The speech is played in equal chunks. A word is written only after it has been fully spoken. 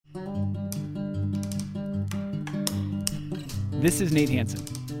This is Nate Hansen.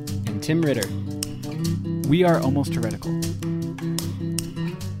 And Tim Ritter. We are Almost Heretical.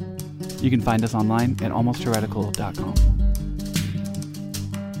 You can find us online at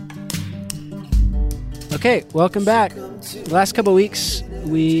almostheretical.com. Okay, welcome back. The last couple of weeks,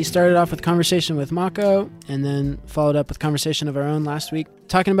 we started off with conversation with Mako and then followed up with conversation of our own last week,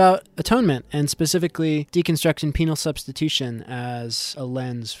 talking about atonement and specifically deconstructing penal substitution as a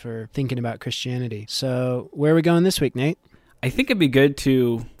lens for thinking about Christianity. So where are we going this week, Nate? I think it'd be good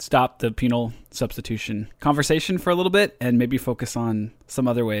to stop the penal substitution conversation for a little bit and maybe focus on some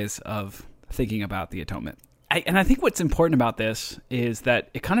other ways of thinking about the atonement. I think what's important about this is that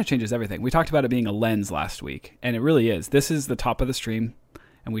it kind of changes everything. We talked about it being a lens last week, and it really is. This is the top of the stream,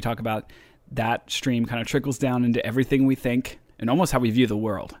 and we talk about that stream kind of trickles down into everything we think and almost how we view the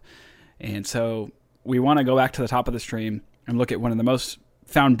world. And so we want to go back to the top of the stream and look at one of the most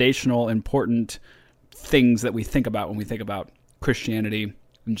foundational, important things that we think about when we think about Christianity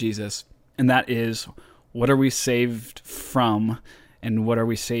and Jesus, and that is, what are we saved from and what are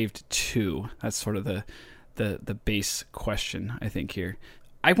we saved to? That's sort of the base question, I think, here.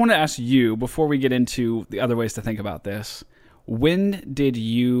 I want to ask you, before we get into the other ways to think about this, when did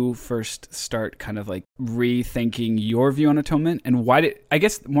you first start kind of like rethinking your view on atonement? And I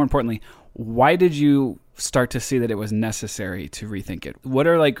guess more importantly, why did you start to see that it was necessary to rethink it? What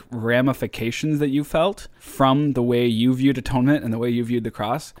are like ramifications that you felt from the way you viewed atonement and the way you viewed the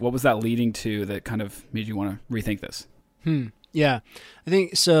cross? What was that leading to that kind of made you want to rethink this? Yeah, I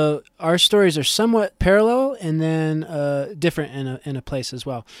think so. Our stories are somewhat parallel and then different in a place as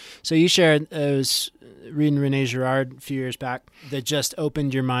well. So you shared, I was reading René Girard a few years back, that just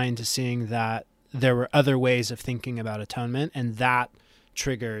opened your mind to seeing that there were other ways of thinking about atonement, and that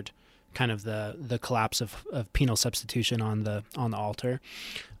triggered kind of the collapse of penal substitution on the altar.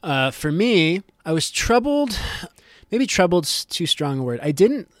 For me, I was troubled. Maybe troubled's too strong a word. I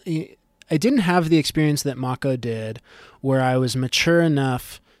didn't have the experience that Mako did, where I was mature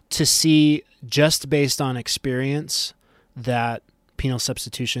enough to see, just based on experience, that penal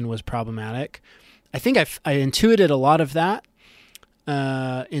substitution was problematic. I think I intuited a lot of that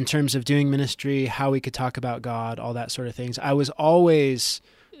in terms of doing ministry, how we could talk about God, all that sort of things. I was always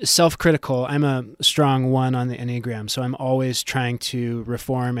self-critical. I'm a strong 1 on the Enneagram, so I'm always trying to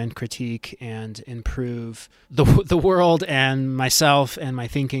reform and critique and improve the world and myself and my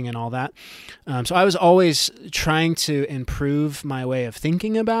thinking and all that. So I was always trying to improve my way of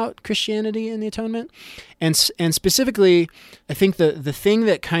thinking about Christianity and the atonement. And specifically, I think the thing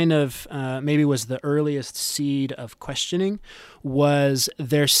that kind of maybe was the earliest seed of questioning was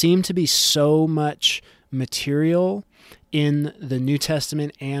there seemed to be so much material in the New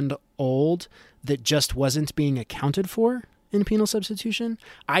Testament and Old that just wasn't being accounted for in penal substitution.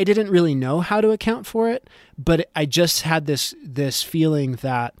 I didn't really know how to account for it, but I just had this feeling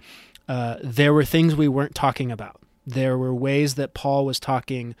that there were things we weren't talking about. There were ways that Paul was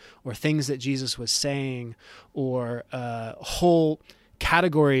talking, or things that Jesus was saying, or whole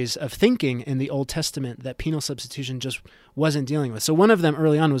categories of thinking in the Old Testament that penal substitution just wasn't dealing with. So one of them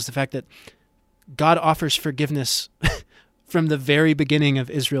early on was the fact that God offers forgiveness from the very beginning of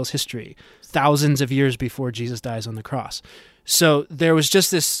Israel's history, thousands of years before Jesus dies on the cross. So there was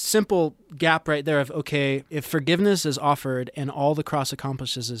just this simple gap right there of, okay, if forgiveness is offered and all the cross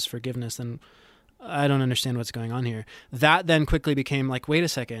accomplishes is forgiveness, then I don't understand what's going on here. That then quickly became like, wait a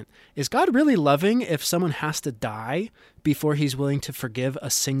second, is God really loving if someone has to die before he's willing to forgive a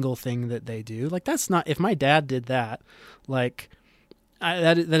single thing that they do? Like, that's not, if my dad did that, like,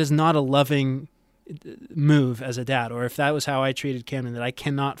 that is not a loving move as a dad. Or if that was how I treated Camden, that I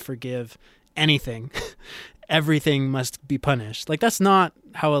cannot forgive anything, everything must be punished. Like, that's not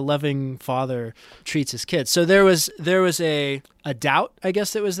how a loving father treats his kids. So there was a doubt, I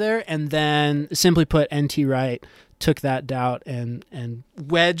guess, that was there. And then, simply put, N.T. Wright took that doubt and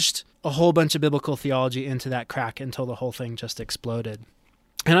wedged a whole bunch of biblical theology into that crack until the whole thing just exploded.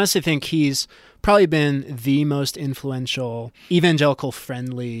 And I honestly think he's probably been the most influential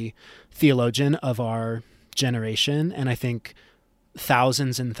evangelical-friendly theologian of our generation. And I think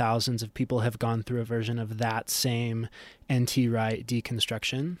thousands and thousands of people have gone through a version of that same N.T. Wright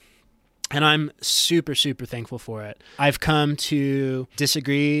deconstruction. And I'm super, super thankful for it. I've come to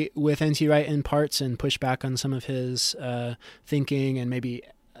disagree with N.T. Wright in parts and push back on some of his thinking and maybe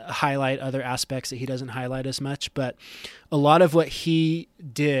highlight other aspects that he doesn't highlight as much. But a lot of what he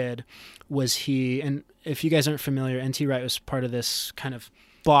did was and if you guys aren't familiar, N.T. Wright was part of this kind of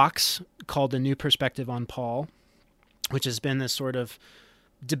box called The New Perspective on Paul, which has been this sort of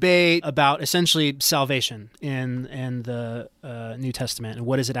debate about essentially salvation in the New Testament and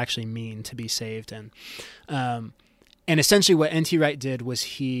what does it actually mean to be saved. And And essentially what N.T. Wright did was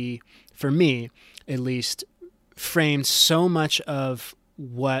he, for me at least, framed so much of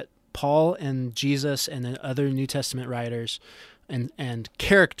what Paul and Jesus and the other New Testament writers and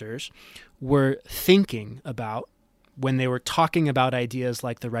characters were thinking about when they were talking about ideas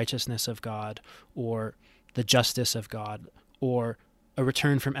like the righteousness of God or the justice of God or a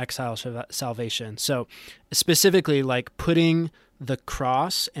return from exile to salvation. So specifically like putting the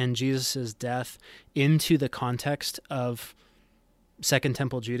cross and Jesus's death into the context of Second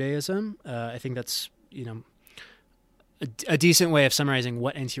Temple Judaism. I think that's, a decent way of summarizing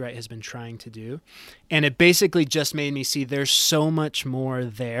what N.T. Wright has been trying to do. And it basically just made me see there's so much more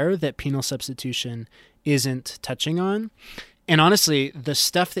there that penal substitution isn't touching on. And honestly, the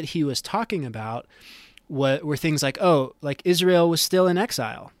stuff that he was talking about were things like, like Israel was still in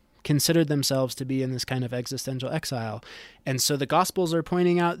exile, considered themselves to be in this kind of existential exile. And so the Gospels are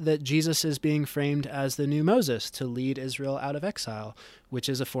pointing out that Jesus is being framed as the new Moses to lead Israel out of exile, which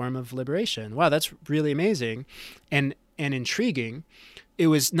is a form of liberation. Wow, that's really amazing and intriguing. It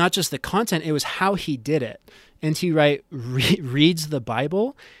was not just the content, it was how he did it. N.T. Wright reads the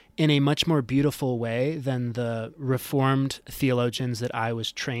Bible in a much more beautiful way than the Reformed theologians that I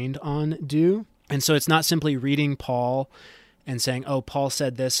was trained on do. And so it's not simply reading Paul and saying, Paul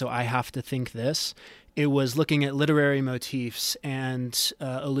said this, so I have to think this. It was looking at literary motifs and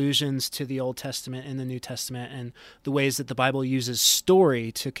allusions to the Old Testament and the New Testament and the ways that the Bible uses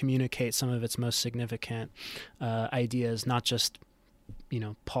story to communicate some of its most significant ideas, not just,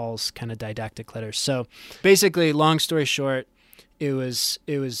 Paul's kind of didactic letters. So basically, long story short, it was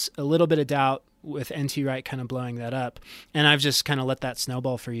a little bit of doubt with N.T. Wright kind of blowing that up. And I've just kind of let that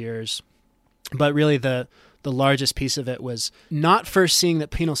snowball for years. But really the largest piece of it was not first seeing that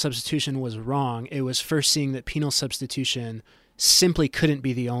penal substitution was wrong. It was first seeing that penal substitution simply couldn't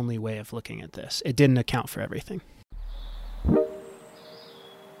be the only way of looking at this. It didn't account for everything.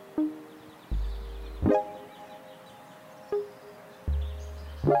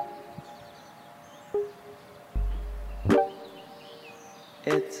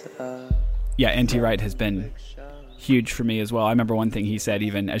 Yeah, N.T. Wright has been huge for me as well. I remember one thing he said,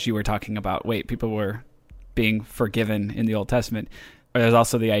 even as you were talking about, people were being forgiven in the Old Testament. There's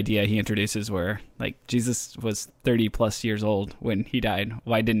also the idea he introduces where, like, Jesus was 30 plus years old when he died.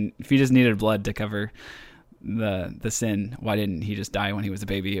 If he just needed blood to cover the sin, why didn't he just die when he was a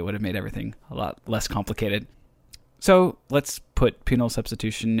baby? It would have made everything a lot less complicated. So let's put penal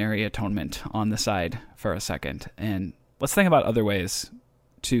substitutionary atonement on the side for a second, and let's think about other ways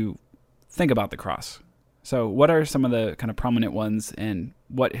to think about the cross. So what are some of the kind of prominent ones, and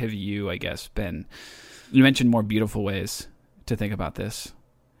what have you, I guess, you mentioned more beautiful ways to think about this.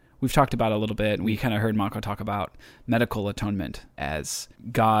 We've talked about a little bit, and we kind of heard Mako talk about medical atonement as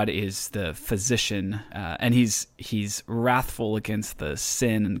God is the physician, and he's wrathful against the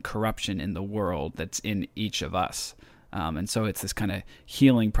sin and corruption in the world that's in each of us. And so it's this kind of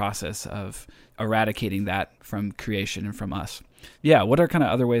healing process of eradicating that from creation and from us. Yeah, what are kind of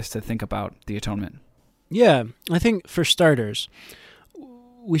other ways to think about the atonement? Yeah, I think for starters,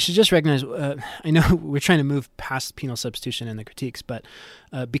 we should just recognize, I know we're trying to move past penal substitution in the critiques, but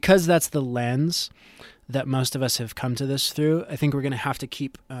because that's the lens that most of us have come to this through, I think we're going to have to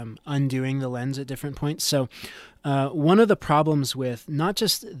keep undoing the lens at different points. So one of the problems with not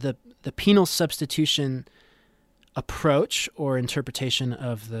just the penal substitution approach or interpretation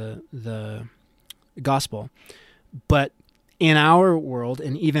of the gospel, but in our world,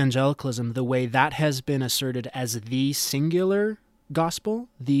 in evangelicalism, the way that has been asserted as the singular gospel,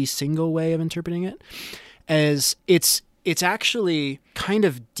 the single way of interpreting it, as it's actually kind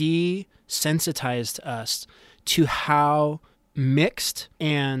of desensitized us to how mixed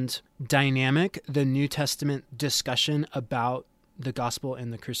and dynamic the New Testament discussion about the gospel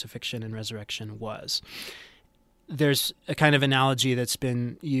and the crucifixion and resurrection was. There's a kind of analogy that's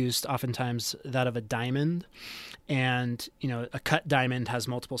been used oftentimes, that of a diamond. And, a cut diamond has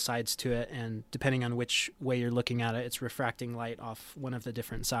multiple sides to it. And depending on which way you're looking at it, it's refracting light off one of the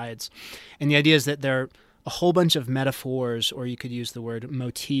different sides. And the idea is that there are a whole bunch of metaphors, or you could use the word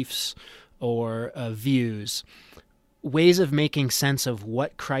motifs or views, ways of making sense of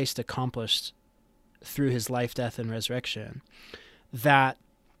what Christ accomplished through his life, death, and resurrection, that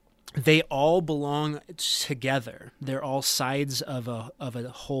they all belong together. They're all sides of a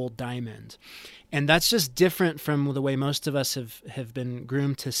whole diamond. And that's just different from the way most of us have been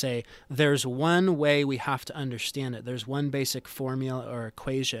groomed to say, there's one way we have to understand it. There's one basic formula or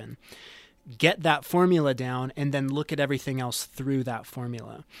equation. Get that formula down and then look at everything else through that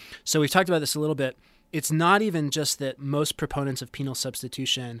formula. So we've talked about this a little bit. It's not even just that most proponents of penal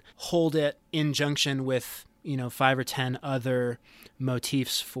substitution hold it in junction with 5 or 10 other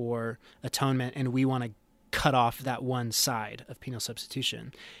motifs for atonement, and we want to cut off that one side of penal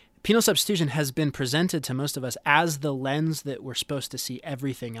substitution. Penal substitution has been presented to most of us as the lens that we're supposed to see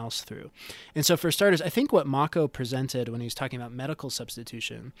everything else through. And so for starters, I think what Mako presented when he was talking about medical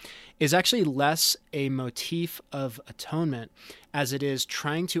substitution is actually less a motif of atonement as it is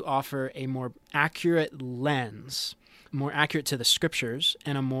trying to offer a more accurate lens, more accurate to the scriptures,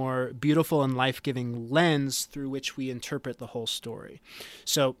 and a more beautiful and life-giving lens through which we interpret the whole story.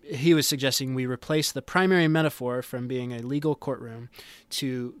 So he was suggesting we replace the primary metaphor from being a legal courtroom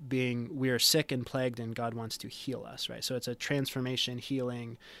to being we are sick and plagued and God wants to heal us, right? So it's a transformation,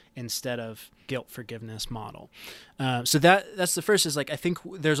 healing, instead of guilt forgiveness model. So that's the first is I think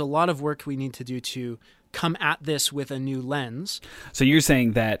there's a lot of work we need to do to come at this with a new lens. So you're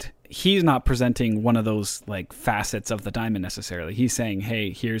saying that he's not presenting one of those facets of the diamond necessarily. He's saying,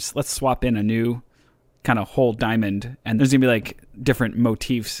 hey, let's swap in a new kind of whole diamond, and there's going to be different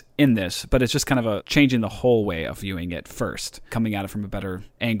motifs in this, but it's just kind of a changing the whole way of viewing it first, coming at it from a better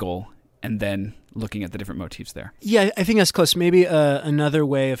angle, and then looking at the different motifs there. Yeah, I think that's close. Maybe another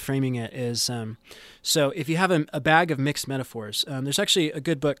way of framing it is, so if you have a bag of mixed metaphors, there's actually a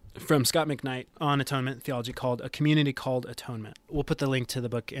good book from Scott McKnight on atonement theology called A Community Called Atonement. We'll put the link to the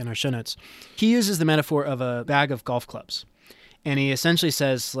book in our show notes. He uses the metaphor of a bag of golf clubs, and he essentially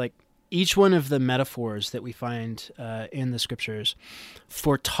says, each one of the metaphors that we find in the scriptures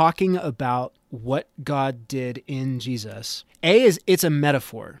for talking about what God did in Jesus, it's a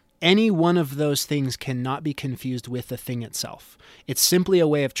metaphor. Any one of those things cannot be confused with the thing itself. It's simply a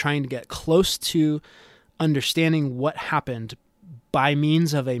way of trying to get close to understanding what happened by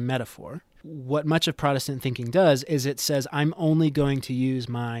means of a metaphor. What much of Protestant thinking does is it says, I'm only going to use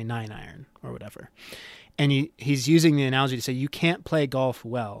my 9-iron or whatever. And he's using the analogy to say you can't play golf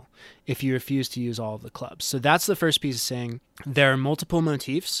well if you refuse to use all of the clubs. So that's the first piece of saying there are multiple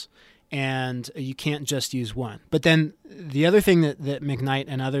motifs, and you can't just use one. But then the other thing that McKnight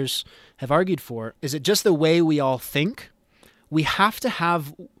and others have argued for is that just the way we all think, we have to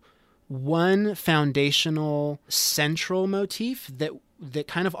have one foundational central motif that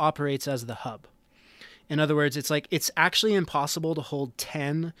kind of operates as the hub. In other words, it's actually impossible to hold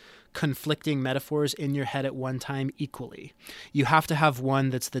 10 conflicting metaphors in your head at one time equally. You have to have one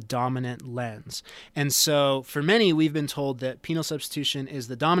that's the dominant lens. And so for many, we've been told that penal substitution is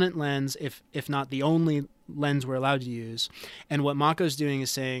the dominant lens, if not the only lens we're allowed to use. And what Mako's doing is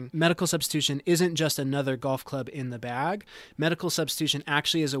saying medical substitution isn't just another golf club in the bag. Medical substitution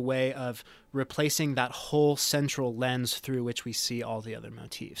actually is a way of replacing that whole central lens through which we see all the other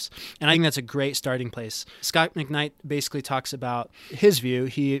motifs. And I think that's a great starting place. Scott McKnight basically talks about his view.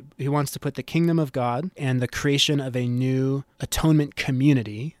 He wants to put the kingdom of God and the creation of a new atonement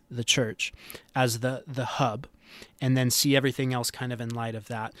community, the church, as the hub, and then see everything else kind of in light of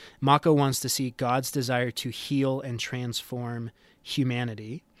that. Mako wants to see God's desire to heal and transform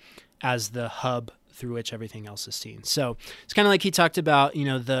humanity as the hub through which everything else is seen. So it's kind of like he talked about,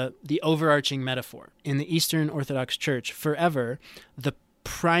 the overarching metaphor. In the Eastern Orthodox Church, forever, the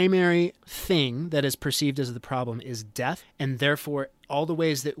primary thing that is perceived as the problem is death, and therefore all the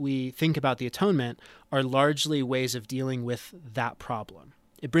ways that we think about the atonement are largely ways of dealing with that problem.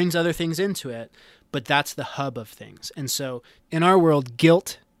 It brings other things into it, but that's the hub of things. And so in our world,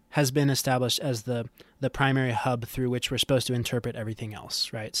 guilt has been established as the primary hub through which we're supposed to interpret everything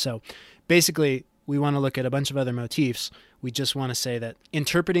else, right? So basically, we want to look at a bunch of other motifs. We just want to say that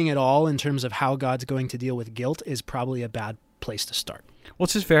interpreting it all in terms of how God's going to deal with guilt is probably a bad place to start. Well,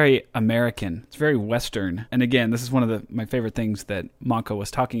 it's just very American. It's very Western. And again, this is one of my favorite things that Mako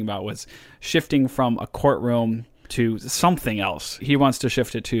was talking about was shifting from a courtroom to something else. He wants to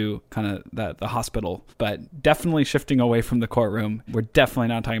shift it to kind of the hospital, but definitely shifting away from the courtroom. We're definitely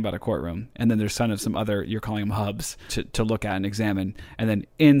not talking about a courtroom. And then there's some other, you're calling them hubs, to look at and examine. And then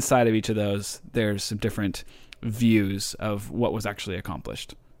inside of each of those, there's some different views of what was actually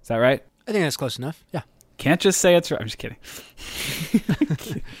accomplished. Is that right? I think that's close enough. Yeah. Can't just say it's right. I'm just kidding.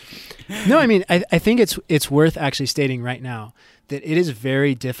 No, I mean, I think it's worth actually stating right now that it is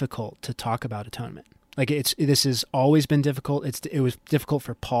very difficult to talk about atonement. This has always been difficult. It was difficult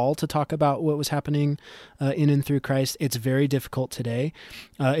for Paul to talk about what was happening in and through Christ. It's very difficult today.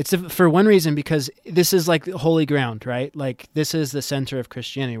 It's for one reason, because this is like holy ground, right? This is the center of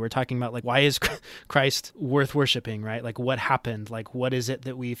Christianity. We're talking about why is Christ worth worshiping, right? What happened? What is it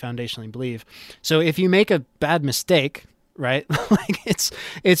that we foundationally believe? So if you make a bad mistake, right,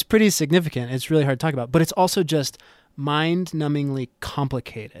 it's pretty significant. It's really hard to talk about, but it's also just mind-numbingly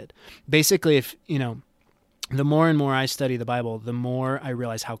complicated. Basically, if the more and more I study the Bible, the more I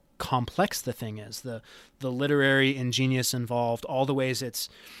realize how complex the thing is. The literary ingenious involved, all the ways it's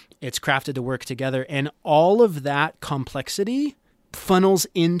crafted to work together, and all of that complexity funnels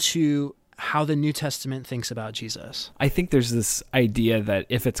into how the New Testament thinks about Jesus. I think there's this idea that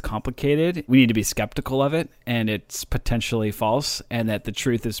if it's complicated, we need to be skeptical of it, and it's potentially false, and that the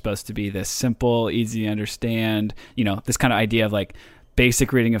truth is supposed to be this simple, easy to understand, this kind of idea of like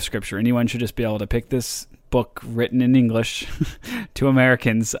basic reading of Scripture. Anyone should just be able to pick this book written in English to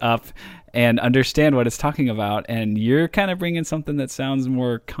Americans up and understand what it's talking about. And you're kind of bringing something that sounds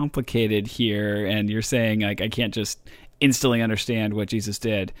more complicated here, and you're saying, like, I can't just instantly understand what Jesus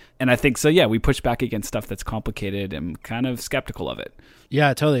did. And I think so, yeah, we push back against stuff that's complicated and kind of skeptical of it.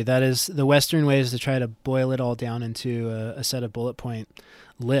 Yeah, totally. That is the Western way, is to try to boil it all down into a set of bullet point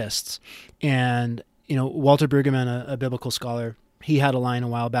lists. And, Walter Brueggemann, a biblical scholar, he had a line a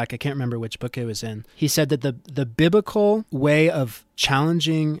while back, I can't remember which book it was in. He said that the biblical way of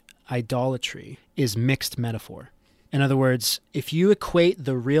challenging idolatry is mixed metaphor. In other words, if you equate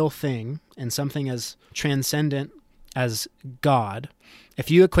the real thing and something as transcendent as God, if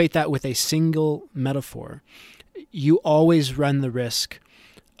you equate that with a single metaphor, you always run the risk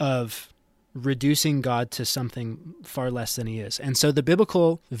of reducing God to something far less than he is. And so the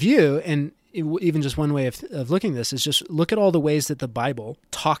biblical view, and even just one way of looking at this, is just look at all the ways that the Bible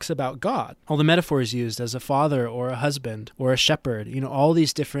talks about God. All the metaphors used as a father or a husband or a shepherd, all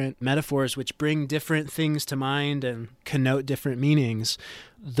these different metaphors which bring different things to mind and connote different meanings.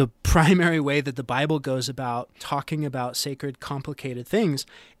 The primary way that the Bible goes about talking about sacred, complicated things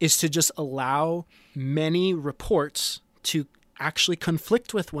is to just allow many reports to actually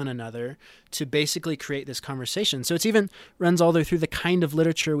conflict with one another to basically create this conversation. So it's even runs all the way through the kind of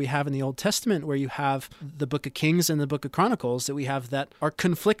literature we have in the Old Testament, where you have the Book of Kings and the Book of Chronicles that we have that are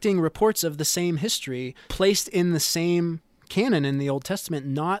conflicting reports of the same history placed in the same canon in the Old Testament,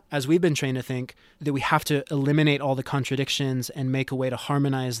 not, as we've been trained to think, that we have to eliminate all the contradictions and make a way to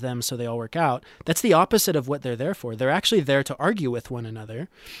harmonize them so they all work out. That's the opposite of what they're there for. They're actually there to argue with one another.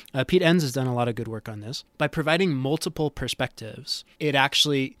 Pete Enns has done a lot of good work on this. By providing multiple perspectives, it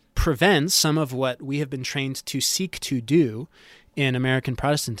actually prevents some of what we have been trained to seek to do in American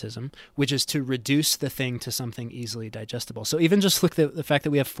Protestantism, which is to reduce the thing to something easily digestible. So even just look at the fact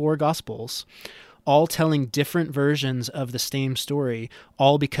that we have 4 Gospels, all telling different versions of the same story,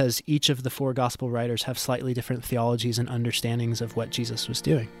 all because each of the 4 gospel writers have slightly different theologies and understandings of what Jesus was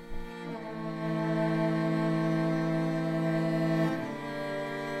doing.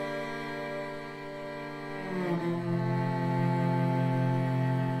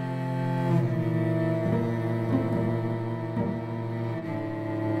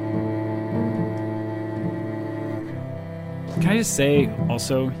 Can I just say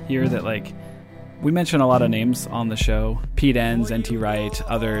also here that, like, we mention a lot of names on the show, Pete Enns, N.T. Wright,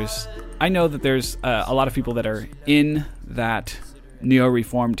 others. I know that there's a lot of people that are in that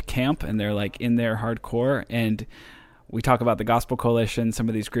neo-reformed camp, and they're like in there hardcore. And we talk about the Gospel Coalition, some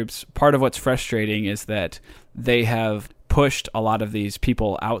of these groups. Part of what's frustrating is that they have pushed a lot of these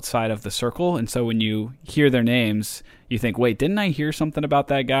people outside of the circle. And so when you hear their names, you think, wait, didn't I hear something about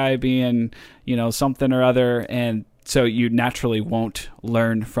that guy being, something or other? And so you naturally won't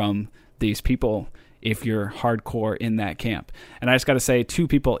learn from these people if you're hardcore in that camp. And I just got to say, 2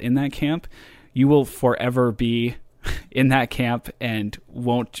 people in that camp, you will forever be in that camp and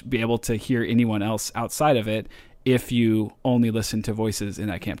won't be able to hear anyone else outside of it if you only listen to voices in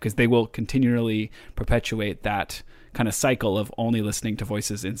that camp, because they will continually perpetuate that kind of cycle of only listening to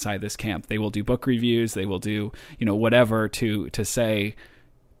voices inside this camp. They will do book reviews, they will do, whatever to say,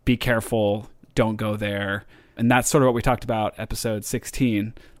 be careful, don't go there. And that's sort of what we talked about episode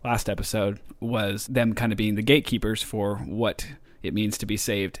 16, last episode, was them kind of being the gatekeepers for what it means to be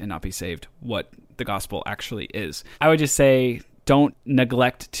saved and not be saved, what the gospel actually is. I would just say, don't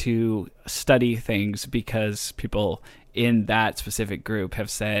neglect to study things because people in that specific group have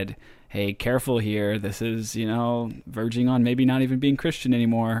said, hey, careful here, this is, verging on maybe not even being Christian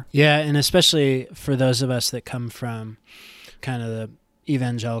anymore. Yeah, and especially for those of us that come from kind of the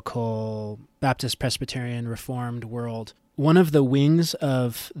evangelical, Baptist, Presbyterian, Reformed world, one of the wings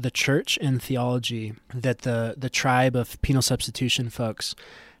of the church and theology that the tribe of penal substitution folks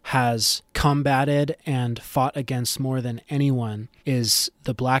has combated and fought against more than anyone is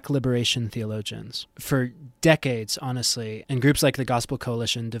the Black liberation theologians. For decades, honestly, and groups like the Gospel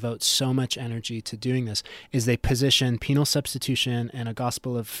Coalition devote so much energy to doing this, is they position penal substitution and a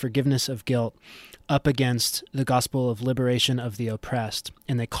gospel of forgiveness of guilt up against the gospel of liberation of the oppressed.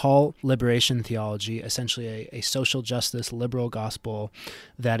 And they call liberation theology essentially a social justice liberal gospel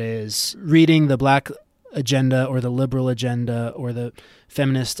that is reading the Black agenda or the liberal agenda or the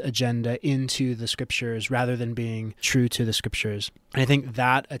feminist agenda into the scriptures rather than being true to the scriptures. And I think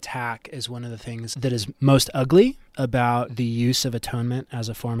that attack is one of the things that is most ugly about the use of atonement as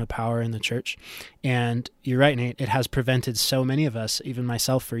a form of power in the church. And you're right, Nate, it has prevented so many of us, even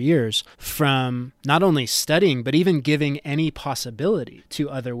myself for years, from not only studying, but even giving any possibility to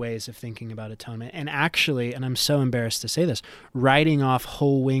other ways of thinking about atonement. And actually, and I'm so embarrassed to say this, writing off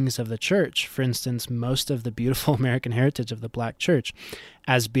whole wings of the church, for instance, most of the beautiful American heritage of the Black church,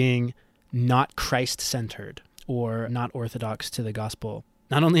 as being not Christ-centered or not orthodox to the gospel.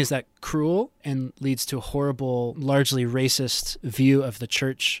 Not only is that cruel and leads to a horrible, largely racist view of the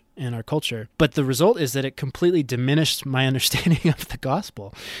church and our culture, but the result is that it completely diminished my understanding of the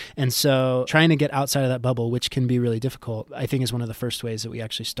gospel. And so trying to get outside of that bubble, which can be really difficult, I think is one of the first ways that we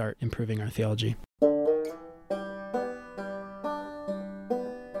actually start improving our theology.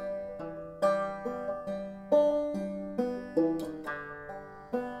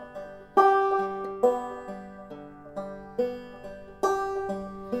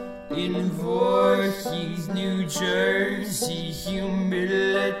 In Voorhees, New Jersey,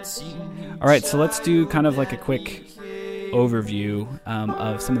 humility. All right, so let's do kind of like a quick overview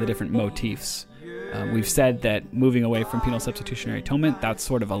of some of the different motifs. We've said that moving away from penal substitutionary atonement, that's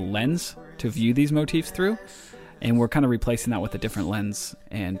sort of a lens to view these motifs through, and we're kind of replacing that with a different lens,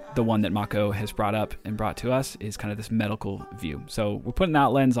 and the one that Mako has brought up and brought to us is kind of this medical view. So we're putting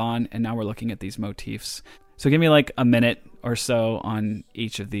that lens on, and now we're looking at these motifs. So give me like a minute or so on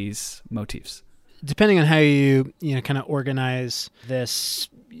each of these motifs. Depending on how you kind of organize this,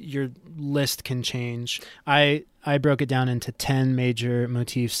 your list can change. I broke it down into 10 major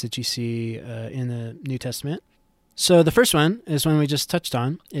motifs that you see in the New Testament. So the first one is one we just touched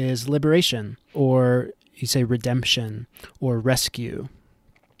on, is liberation, or you say redemption or rescue.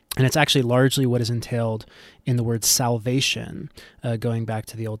 And it's actually largely what is entailed in the word salvation, going back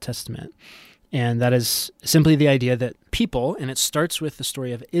to the Old Testament. And that is simply the idea that people, and it starts with the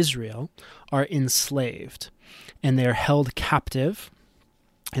story of Israel, are enslaved and they are held captive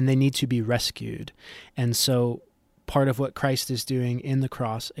and they need to be rescued. And so part of what Christ is doing in the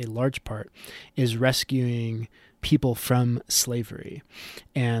cross, a large part, is rescuing people from slavery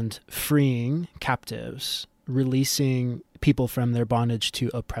and freeing captives, releasing people from their bondage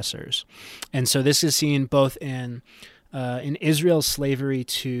to oppressors. And so this is seen both in Israel's slavery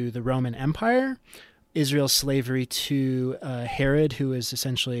to the Roman Empire, Israel's slavery to Herod, who is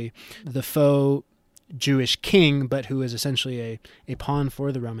essentially the faux Jewish king, but who is essentially a pawn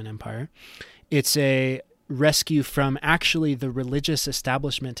for the Roman Empire. It's a rescue from actually the religious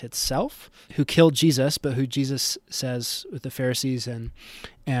establishment itself, who killed Jesus, but who Jesus says with the Pharisees and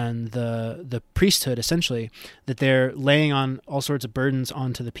the priesthood, essentially, that they're laying on all sorts of burdens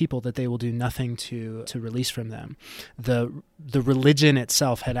onto the people that they will do nothing to release from them. The religion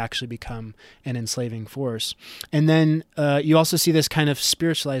itself had actually become an enslaving force. And then you also see this kind of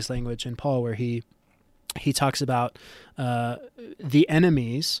spiritualized language in Paul, where he talks about the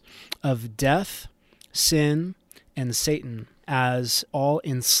enemies of death, sin, and Satan as all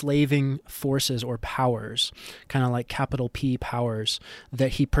enslaving forces or powers, kind of like capital P powers, that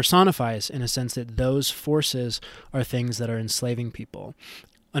he personifies in a sense that those forces are things that are enslaving people.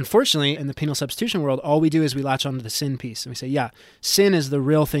 Unfortunately, in the penal substitution world, all we do is we latch onto the sin piece. And we say, yeah, sin is the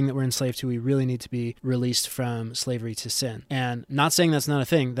real thing that we're enslaved to. We really need to be released from slavery to sin. And not saying that's not a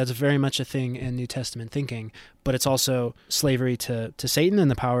thing. That's very much a thing in New Testament thinking. But it's also slavery to Satan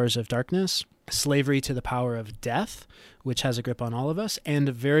and the powers of darkness, slavery to the power of death, which has a grip on all of us, and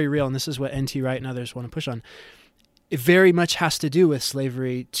very real, and this is what N.T. Wright and others want to push on, it very much has to do with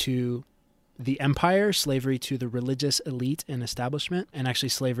slavery to the empire, slavery to the religious elite and establishment, and actually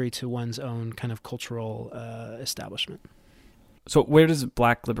slavery to one's own kind of cultural establishment. So where does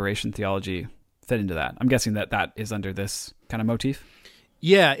Black liberation theology fit into that? I'm guessing that is under this kind of motif?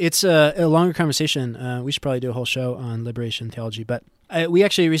 Yeah, it's a longer conversation. We should probably do a whole show on liberation theology, but we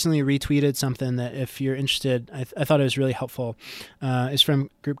actually recently retweeted something that, if you're interested, I thought it was really helpful. It's from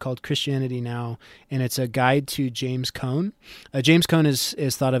a group called Christianity Now, and it's a guide to James Cone. James Cone is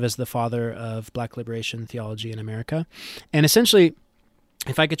thought of as the father of Black liberation theology in America. And essentially,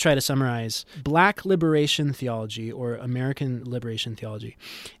 if I could try to summarize, Black liberation theology, or American liberation theology,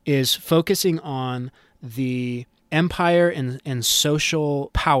 is focusing on the empire and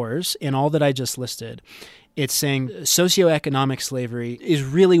social powers in all that I just listed. It's saying socioeconomic slavery is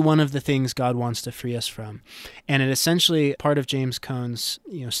really one of the things God wants to free us from. And it essentially, part of James Cone's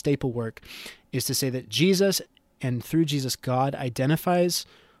staple work is to say that Jesus, and through Jesus, God identifies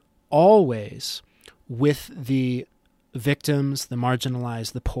always with the victims, the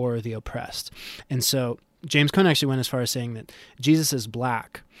marginalized, the poor, the oppressed. And so James Cone actually went as far as saying that Jesus is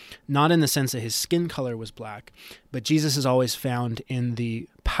black, not in the sense that his skin color was black, but Jesus is always found in the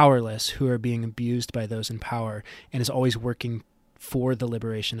powerless who are being abused by those in power and is always working for the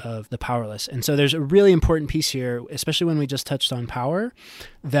liberation of the powerless. And so there's a really important piece here, especially when we just touched on power,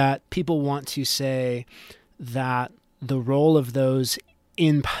 that people want to say that the role of those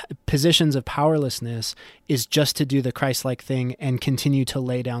in positions of powerlessness is just to do the Christ-like thing and continue to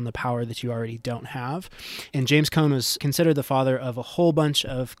lay down the power that you already don't have. And James Cone was considered the father of a whole bunch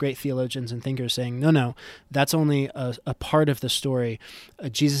of great theologians and thinkers saying, no, that's only a part of the story.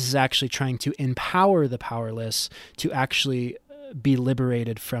 Jesus is actually trying to empower the powerless to actually be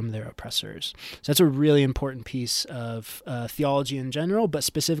liberated from their oppressors. So that's a really important piece of theology in general, but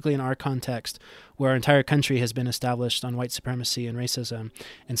specifically in our context, where our entire country has been established on white supremacy and racism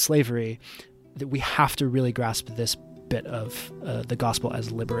and slavery, that we have to really grasp this bit of the gospel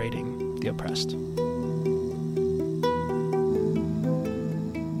as liberating the oppressed.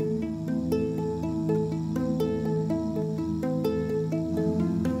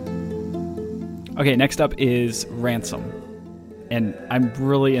 Okay, next up is ransom. And I'm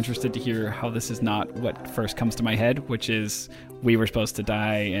really interested to hear how this is not what first comes to my head, which is we were supposed to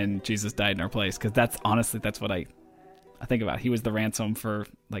die and Jesus died in our place. Because that's what I think about. He was the ransom for,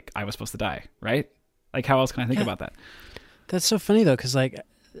 like, I was supposed to die, right? Like, how else can I think about that? That's so funny, though, because, like,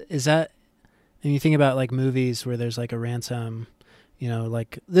 is that, and you think about, like, movies where there's, like, a ransom, you know,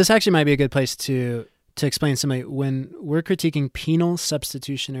 like, this actually might be a good place to explain something. When we're critiquing penal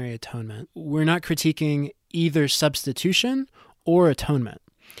substitutionary atonement, we're not critiquing either substitution or atonement.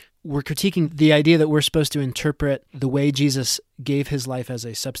 We're critiquing the idea that we're supposed to interpret the way Jesus gave his life as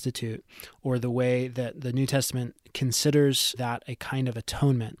a substitute, or the way that the New Testament considers that a kind of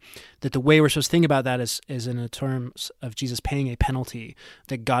atonement. That the way we're supposed to think about that is in the terms of Jesus paying a penalty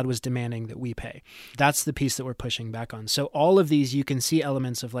that God was demanding that we pay. That's the piece that we're pushing back on. So all of these, you can see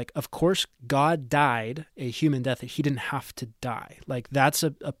elements of, like, of course, God died a human death that he didn't have to die. Like, that's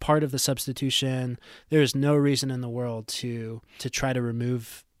a part of the substitution. There is no reason in the world to try to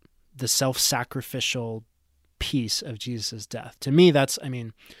remove the self-sacrificial piece of Jesus' death. To me, that's,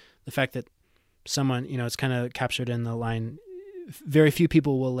 the fact that someone, it's kind of captured in the line, very few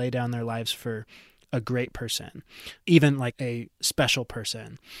people will lay down their lives for a great person, even like a special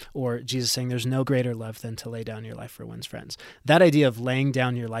person, or Jesus saying there's no greater love than to lay down your life for one's friends. That idea of laying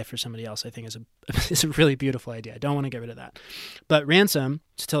down your life for somebody else, I think is a really beautiful idea. I don't want to get rid of that. But ransom,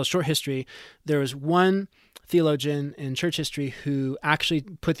 to tell a short history, there was one theologian in church history who actually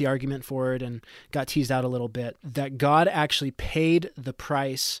put the argument forward and got teased out a little bit that God actually paid the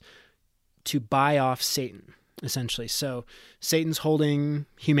price to buy off Satan, essentially. So Satan's holding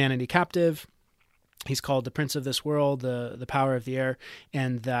humanity captive. He's called the prince of this world, the power of the air,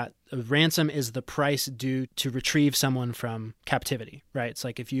 and that ransom is the price due to retrieve someone from captivity, right? It's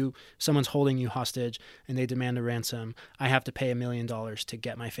like if someone's holding you hostage and they demand a ransom, I have to pay $1 million to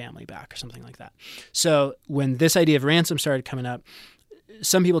get my family back or something like that. So when this idea of ransom started coming up,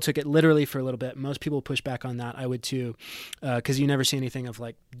 some people took it literally for a little bit. Most people push back on that. I would too, because you never see anything of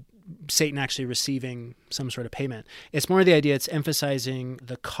like Satan actually receiving some sort of payment. It's more the idea, it's emphasizing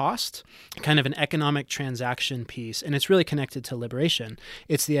the cost, kind of an economic transaction piece, and it's really connected to liberation.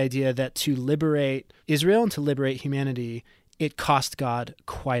 It's the idea that to liberate Israel and to liberate humanity, it cost God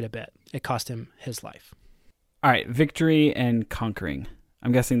quite a bit. It cost him his life. All right, victory and conquering.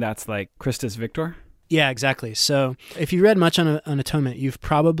 I'm guessing that's like Christus Victor? Yeah, exactly. So if you read much on atonement, you've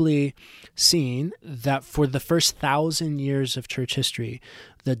probably seen that for the first 1,000 years of church history,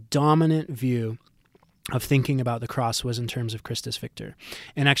 the dominant view of thinking about the cross was in terms of Christus Victor.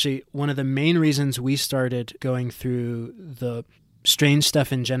 And actually, one of the main reasons we started going through the strange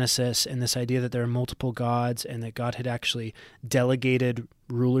stuff in Genesis and this idea that there are multiple gods and that God had actually delegated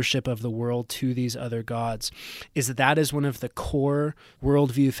rulership of the world to these other gods is that is one of the core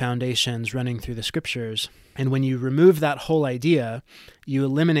worldview foundations running through the scriptures. And when you remove that whole idea, you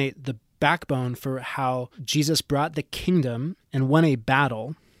eliminate the backbone for how Jesus brought the kingdom and won a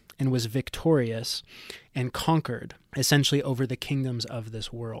battle and was victorious and conquered essentially over the kingdoms of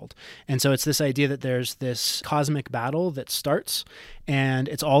this world. And so it's this idea that there's this cosmic battle that starts, and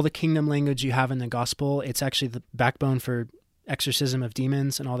it's all the kingdom language you have in the gospel. It's actually the backbone for exorcism of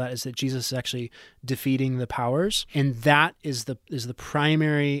demons and all that, is that Jesus is actually defeating the powers. And that is the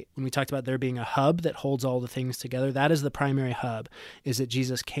primary, when we talked about there being a hub that holds all the things together, that is the primary hub, is that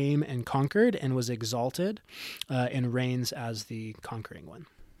Jesus came and conquered and was exalted and reigns as the conquering one.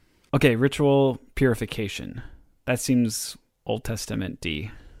 Okay, ritual purification. That seems Old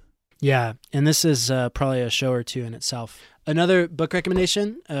Testament-y. Yeah, and this is probably a show or two in itself. Another book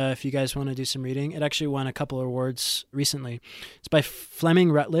recommendation, if you guys want to do some reading, it actually won a couple of awards recently. It's by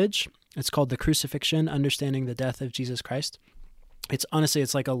Fleming Rutledge. It's called The Crucifixion, Understanding the Death of Jesus Christ. It's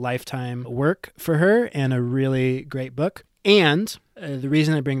like a lifetime work for her and a really great book. And the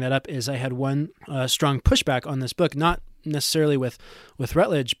reason I bring that up is I had one strong pushback on this book, not necessarily with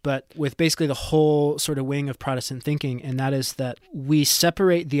Rutledge, but with basically the whole sort of wing of Protestant thinking, and that is that we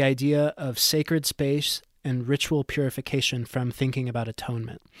separate the idea of sacred space and ritual purification from thinking about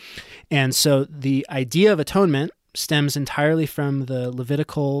atonement. And so the idea of atonement stems entirely from the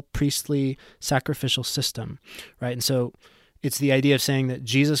Levitical priestly sacrificial system, right? And so it's the idea of saying that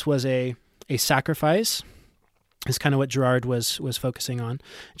Jesus was a sacrifice, is kind of what Girard was focusing on.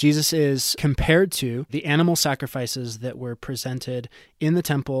 Jesus is compared to the animal sacrifices that were presented in the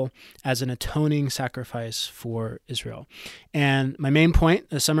temple as an atoning sacrifice for Israel. And my main point,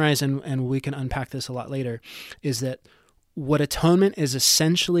 to summarize, and we can unpack this a lot later, is that what atonement is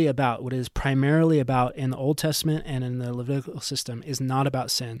essentially about, what it is primarily about in the Old Testament and in the Levitical system, is not about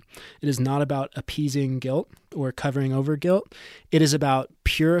sin. It is not about appeasing guilt or covering over guilt. It is about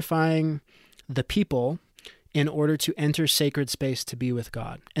purifying the people in order to enter sacred space to be with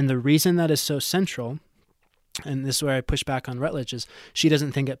God. And the reason that is so central, and this is where I push back on Rutledge, is she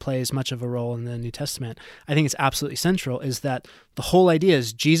doesn't think it plays much of a role in the New Testament. I think it's absolutely central, is that the whole idea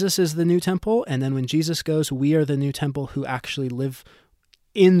is Jesus is the new temple, and then when Jesus goes, we are the new temple who actually live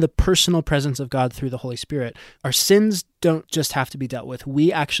in the personal presence of God through the Holy Spirit. Our sins don't just have to be dealt with.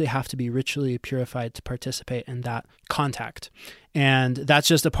 We actually have to be ritually purified to participate in that contact. And that's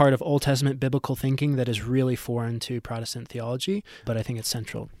just a part of Old Testament biblical thinking that is really foreign to Protestant theology, but I think it's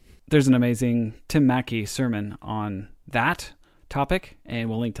central. There's an amazing Tim Mackie sermon on that topic, and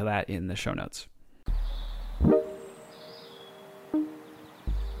we'll link to that in the show notes.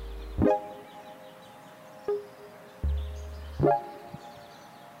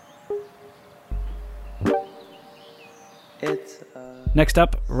 Next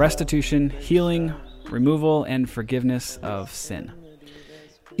up, restitution, healing, removal, and forgiveness of sin.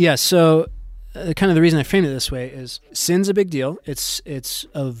 Yeah, so kind of the reason I frame it this way is sin's a big deal. It's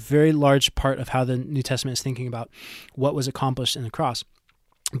a very large part of how the New Testament is thinking about what was accomplished in the cross.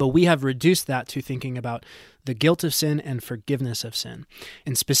 But we have reduced that to thinking about the guilt of sin and forgiveness of sin.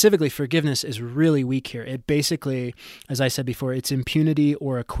 And specifically, forgiveness is really weak here. It basically, as I said before, it's impunity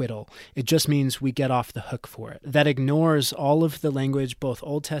or acquittal. It just means we get off the hook for it. That ignores all of the language, both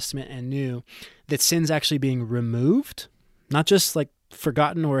Old Testament and New, that sin's actually being removed, not just like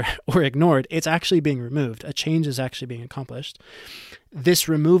forgotten or ignored. It's actually being removed. A change is actually being accomplished. This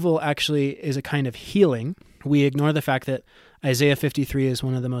removal actually is a kind of healing. We ignore the fact that Isaiah 53 is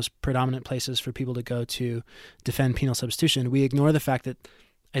one of the most predominant places for people to go to defend penal substitution. We ignore the fact that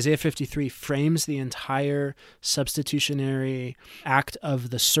Isaiah 53 frames the entire substitutionary act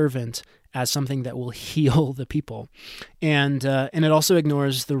of the servant as something that will heal the people. And it also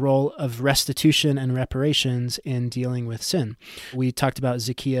ignores the role of restitution and reparations in dealing with sin. We talked about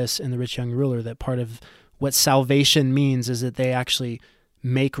Zacchaeus and the rich young ruler, that part of what salvation means is that they actually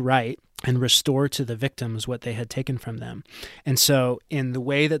make right and restore to the victims what they had taken from them. And so in the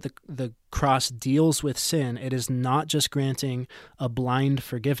way that the cross deals with sin, it is not just granting a blind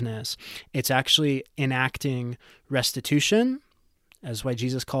forgiveness. It's actually enacting restitution, as why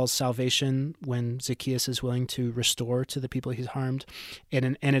Jesus calls salvation when Zacchaeus is willing to restore to the people he's harmed.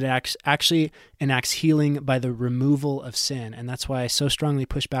 And it actually enacts healing by the removal of sin. And that's why I so strongly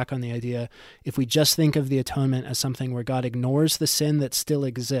push back on the idea, if we just think of the atonement as something where God ignores the sin that still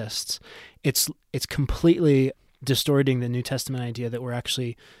exists, it's completely distorting the New Testament idea that we're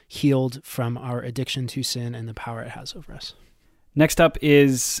actually healed from our addiction to sin and the power it has over us. Next up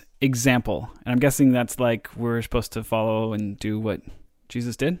is example. And I'm guessing that's like we're supposed to follow and do what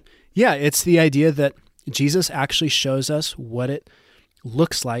Jesus did? Yeah, it's the idea that Jesus actually shows us what it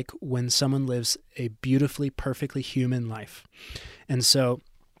looks like when someone lives a beautifully, perfectly human life. And so,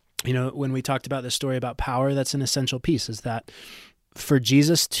 when we talked about the story about power, that's an essential piece, is that for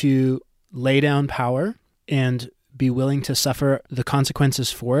Jesus to lay down power and be willing to suffer the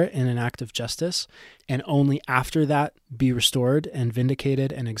consequences for it in an act of justice, and only after that be restored and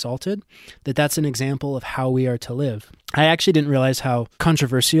vindicated and exalted, that's an example of how we are to live. I actually didn't realize how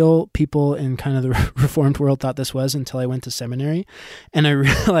controversial people in kind of the Reformed world thought this was until I went to seminary. And I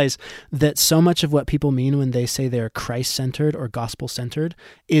realized that so much of what people mean when they say they're Christ-centered or gospel-centered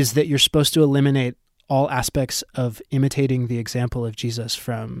is that you're supposed to eliminate all aspects of imitating the example of Jesus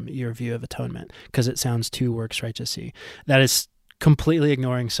from your view of atonement, because it sounds too works righteous-y. That is completely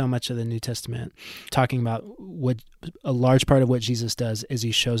ignoring so much of the New Testament, talking about what a large part of what Jesus does is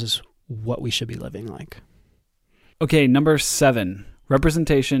he shows us what we should be living like. Okay, number 7,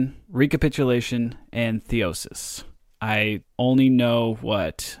 representation, recapitulation, and theosis. I only know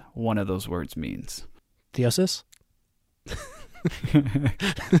what one of those words means. Theosis?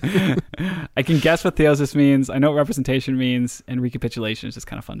 I can guess what theosis means. I know what representation means, and recapitulation is just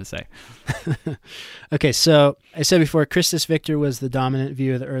kind of fun to say. Okay, so I said before, Christus Victor was the dominant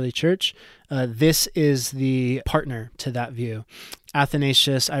view of the early church. This is the partner to that view.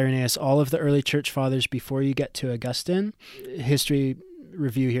 Athanasius, Irenaeus, all of the early church fathers before you get to Augustine. History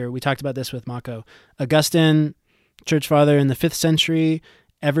review here. We talked about this with Mako. Augustine, church father in the 5th century.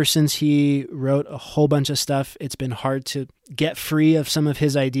 Ever since he wrote a whole bunch of stuff, it's been hard to get free of some of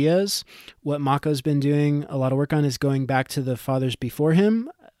his ideas. What Mako's been doing a lot of work on is going back to the fathers before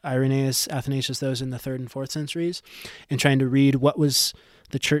him, Irenaeus, Athanasius, those in the 3rd and 4th centuries, and trying to read what was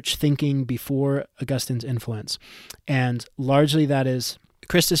the church thinking before Augustine's influence. And largely that is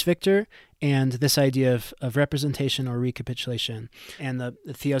Christus Victor and this idea of representation or recapitulation, and the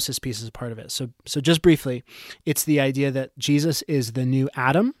theosis piece is a part of it. So just briefly, it's the idea that Jesus is the new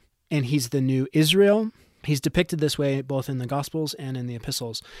Adam and he's the new Israel. He's depicted this way both in the Gospels and in the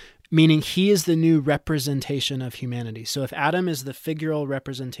epistles, meaning he is the new representation of humanity. So if Adam is the figural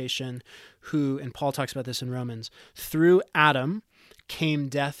representation who, and Paul talks about this in Romans, through Adam came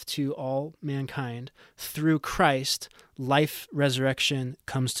death to all mankind, through Christ, life, resurrection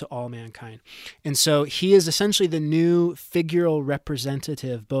comes to all mankind. And so he is essentially the new figural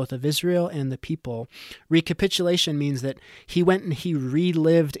representative, both of Israel and the people. Recapitulation means that he went and he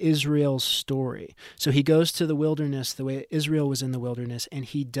relived Israel's story. So he goes to the wilderness the way Israel was in the wilderness, and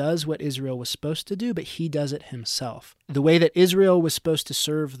he does what Israel was supposed to do, but he does it himself. The way that Israel was supposed to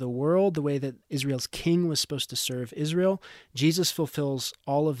serve the world, the way that Israel's king was supposed to serve Israel, Jesus fulfills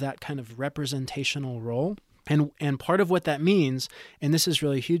all of that kind of representational role. And part of what that means, and this is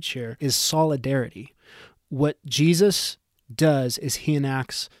really huge here, is solidarity. What Jesus does is he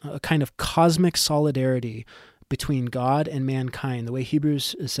enacts a kind of cosmic solidarity between God and mankind. The way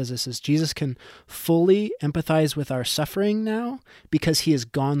Hebrews says this is Jesus can fully empathize with our suffering now because he has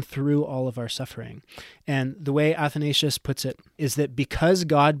gone through all of our suffering. And the way Athanasius puts it is that because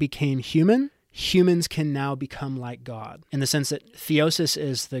God became human, humans can now become like God, in the sense that theosis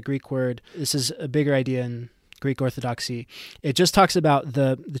is the Greek word. This is a bigger idea in Greek Orthodoxy. It just talks about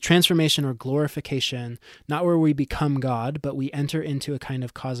the transformation or glorification, not where we become God, but we enter into a kind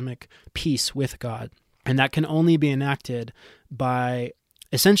of cosmic peace with God. And that can only be enacted by,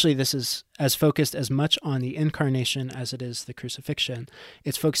 essentially, this is as focused as much on the incarnation as it is the crucifixion.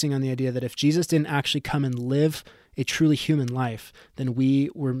 It's focusing on the idea that if Jesus didn't actually come and live a truly human life, then we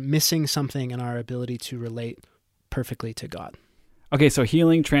were missing something in our ability to relate perfectly to God. Okay, so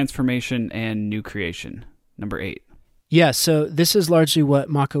healing, transformation, and new creation. Number 8. Yeah, so this is largely what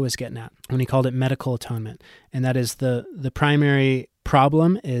Mako was getting at when he called it medical atonement. And that is the primary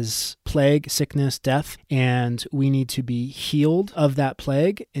problem is plague, sickness, death, and we need to be healed of that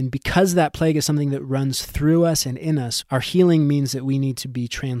plague. And because that plague is something that runs through us and in us, our healing means that we need to be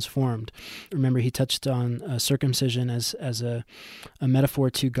transformed. Remember, he touched on circumcision as a metaphor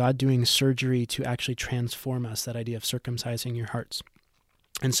to God doing surgery to actually transform us, that idea of circumcising your hearts.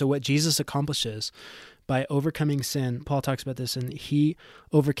 And so what Jesus accomplishes by overcoming sin, Paul talks about this, and he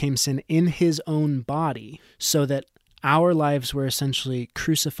overcame sin in his own body so that our lives were essentially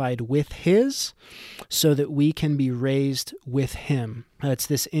crucified with his so that we can be raised with him. It's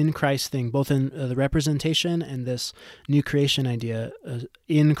this in Christ thing, both in the representation and this new creation idea.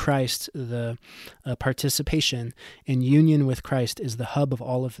 In Christ, the participation in union with Christ is the hub of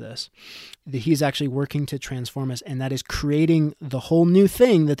all of this. He's actually working to transform us, and that is creating the whole new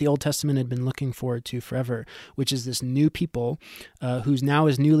thing that the Old Testament had been looking forward to forever, which is this new people who's now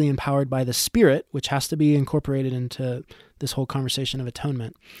is newly empowered by the Spirit, which has to be incorporated into this whole conversation of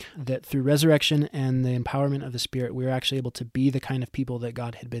atonement, that through resurrection and the empowerment of the Spirit, we're actually able to be the kind of people that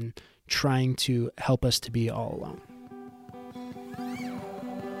God had been trying to help us to be all along.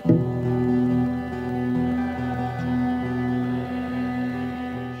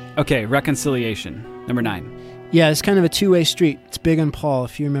 Okay, reconciliation. Number 9. Yeah, it's kind of a two-way street. It's big on Paul.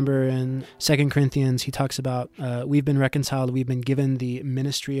 If you remember in 2 Corinthians, he talks about we've been reconciled. We've been given the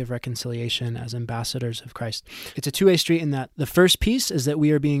ministry of reconciliation as ambassadors of Christ. It's a two-way street in that the first piece is that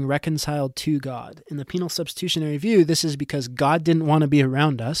we are being reconciled to God. In the penal substitutionary view, this is because God didn't want to be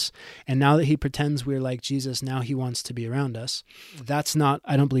around us, and now that he pretends we're like Jesus, now he wants to be around us. That's not,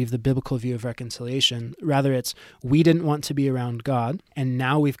 I don't believe, the biblical view of reconciliation. Rather, it's we didn't want to be around God, and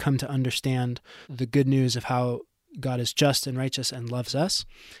now we've come to understand the good news of how God is just and righteous and loves us.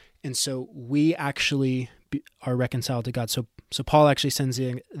 And so we actually are reconciled to God. So So Paul actually sends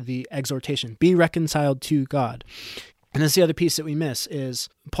the exhortation, be reconciled to God. And that's the other piece that we miss is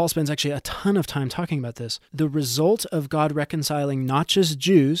Paul spends actually a ton of time talking about this. The result of God reconciling not just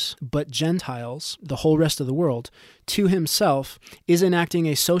Jews, but Gentiles, the whole rest of the world, to himself is enacting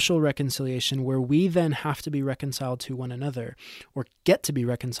a social reconciliation where we then have to be reconciled to one another or get to be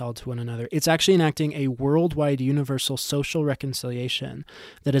reconciled to one another. It's actually enacting a worldwide universal social reconciliation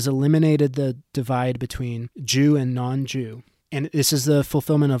that has eliminated the divide between Jew and non-Jew. And this is the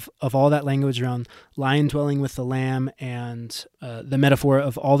fulfillment of all that language around lion dwelling with the lamb and the metaphor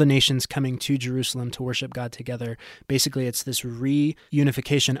of all the nations coming to Jerusalem to worship God together. Basically, it's this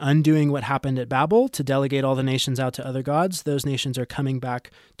reunification, undoing what happened at Babel to delegate all the nations out to other gods. Those nations are coming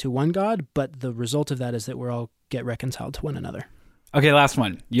back to one God, but the result of that is that we're all get reconciled to one another. Okay, last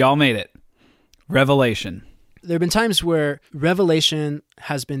one. Y'all made it. Revelation. There have been times where revelation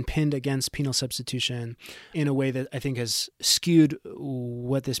has been pinned against penal substitution in a way that I think has skewed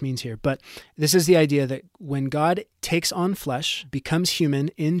what this means here. But this is the idea that when God takes on flesh, becomes human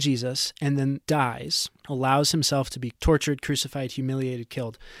in Jesus, and then dies, allows himself to be tortured, crucified, humiliated,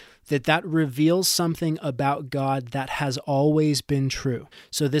 killed, that reveals something about God that has always been true.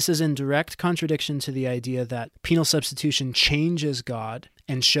 So this is in direct contradiction to the idea that penal substitution changes God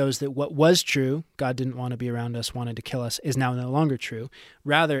and shows that what was true, God didn't want to be around us, wanted to kill us, is now no longer true.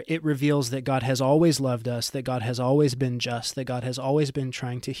 Rather, it reveals that God has always loved us, that God has always been just, that God has always been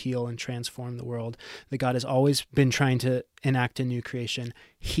trying to heal and transform the world, that God has always been trying to enact a new creation.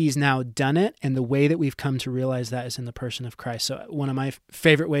 He's now done it, and the way that we've come to realize that is in the person of Christ. So one of my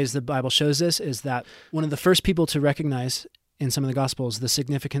favorite ways the Bible shows this is that one of the first people to recognize in some of the Gospels the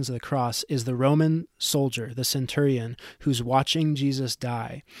significance of the cross is the Roman soldier, the centurion, who's watching Jesus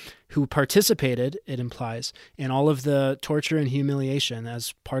die, who participated, it implies, in all of the torture and humiliation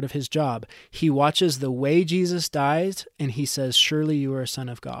as part of his job. He watches the way Jesus dies, and he says, surely you are a son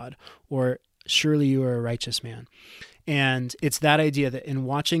of God, or surely you are a righteous man. And it's that idea that in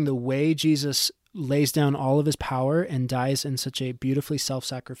watching the way Jesus lays down all of his power and dies in such a beautifully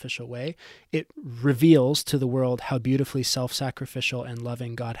self-sacrificial way, it reveals to the world how beautifully self-sacrificial and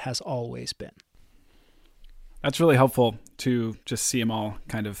loving God has always been. That's really helpful to just see them all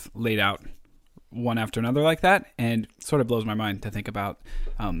kind of laid out one after another like that, and sort of blows my mind to think about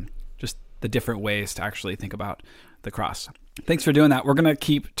just the different ways to actually think about the cross. Thanks for doing that. We're going to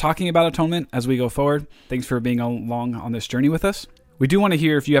keep talking about atonement as we go forward. Thanks for being along on this journey with us. We do want to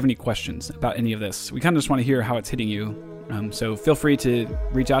hear if you have any questions about any of this. We kind of just want to hear how it's hitting you. So feel free to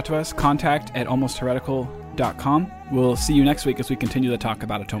reach out to us, contact@almostheretical.com. We'll see you next week as we continue to talk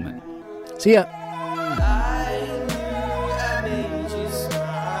about atonement. See ya.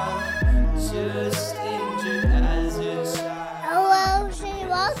 Hello, say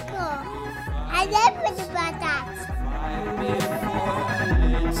welcome. I never thought about that.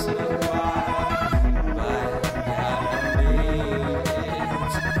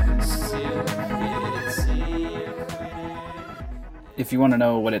 If you want to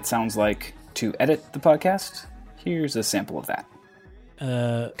know what it sounds like to edit the podcast, here's a sample of that.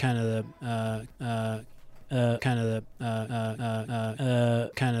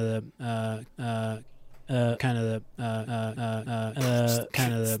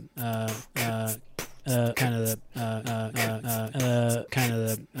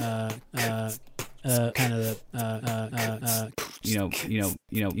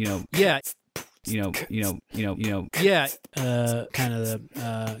 Yeah.